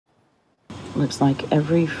Looks like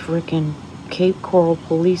every frickin' Cape Coral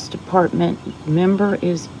Police Department member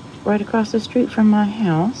is right across the street from my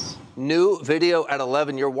house. New video at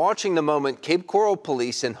 11. You're watching the moment Cape Coral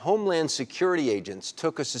Police and Homeland Security agents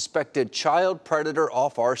took a suspected child predator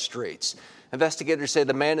off our streets. Investigators say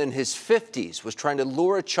the man in his 50s was trying to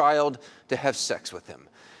lure a child to have sex with him.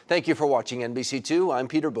 Thank you for watching NBC2. I'm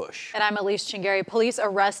Peter Bush. And I'm Elise Chingari. Police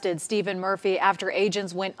arrested Stephen Murphy after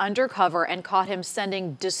agents went undercover and caught him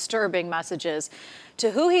sending disturbing messages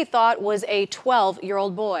to who he thought was a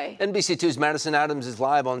 12-year-old boy. NBC2's Madison Adams is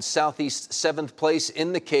live on Southeast 7th Place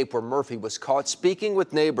in the Cape, where Murphy was caught speaking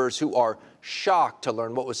with neighbors who are shocked to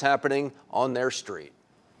learn what was happening on their street.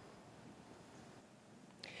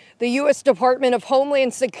 The U.S. Department of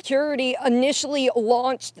Homeland Security initially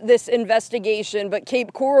launched this investigation, but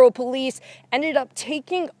Cape Coral Police ended up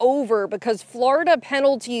taking over because Florida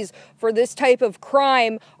penalties for this type of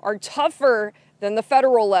crime are tougher than the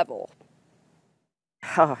federal level.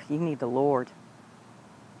 Oh, you need the Lord.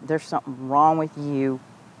 There's something wrong with you.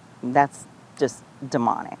 That's just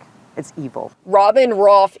demonic. It's evil. Robin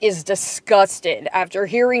Roth is disgusted after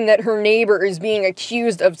hearing that her neighbor is being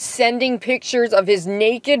accused of sending pictures of his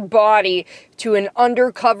naked body to an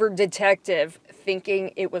undercover detective,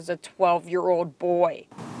 thinking it was a 12-year-old boy.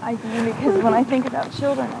 I do, because when I think about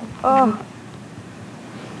children,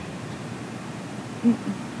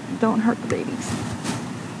 don't hurt the babies.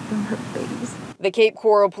 Don't hurt the babies. The Cape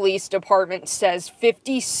Coral Police Department says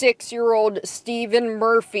 56-year-old Stephen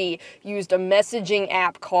Murphy used a messaging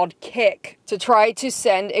app called Kik to try to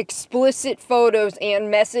send explicit photos and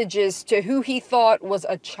messages to who he thought was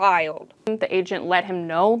a child. The agent let him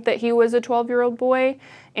know that he was a 12-year-old boy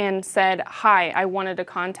and said, "Hi, I wanted to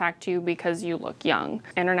contact you because you look young."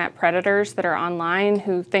 Internet predators that are online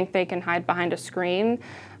who think they can hide behind a screen.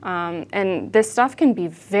 And this stuff can be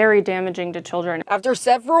very damaging to children. After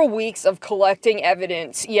several weeks of collecting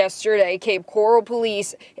evidence, yesterday, Cape Coral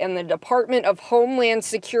Police and the Department of Homeland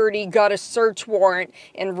Security got a search warrant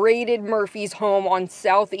and raided Murphy's home on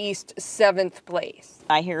Southeast 7th Place.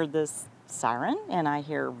 I hear this siren and I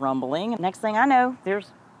hear rumbling. Next thing I know, there's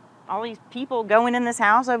all these people going in this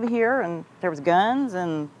house over here, and there was guns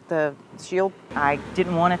and the shield. I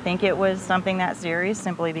didn't want to think it was something that serious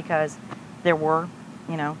simply because there were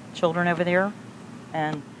children over there,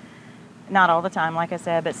 and not all the time, like I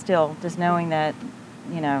said, but still, just knowing that,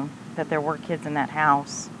 that there were kids in that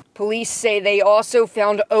house. Police say they also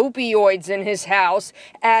found opioids in his house,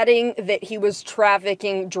 adding that he was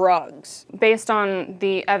trafficking drugs. Based on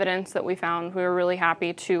the evidence that we found, we were really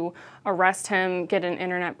happy to arrest him, get an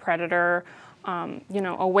internet predator,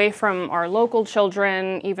 away from our local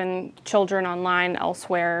children, even children online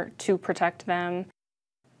elsewhere, to protect them.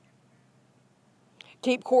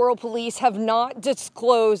 Cape Coral Police have not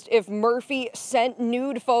disclosed if Murphy sent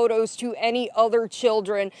nude photos to any other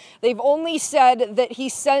children. They've only said that he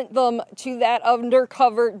sent them to that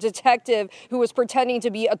undercover detective who was pretending to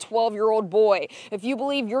be a 12-year-old boy. If you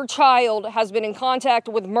believe your child has been in contact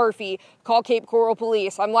with Murphy, call Cape Coral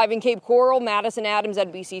Police. I'm live in Cape Coral, Madison Adams,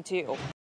 NBC2.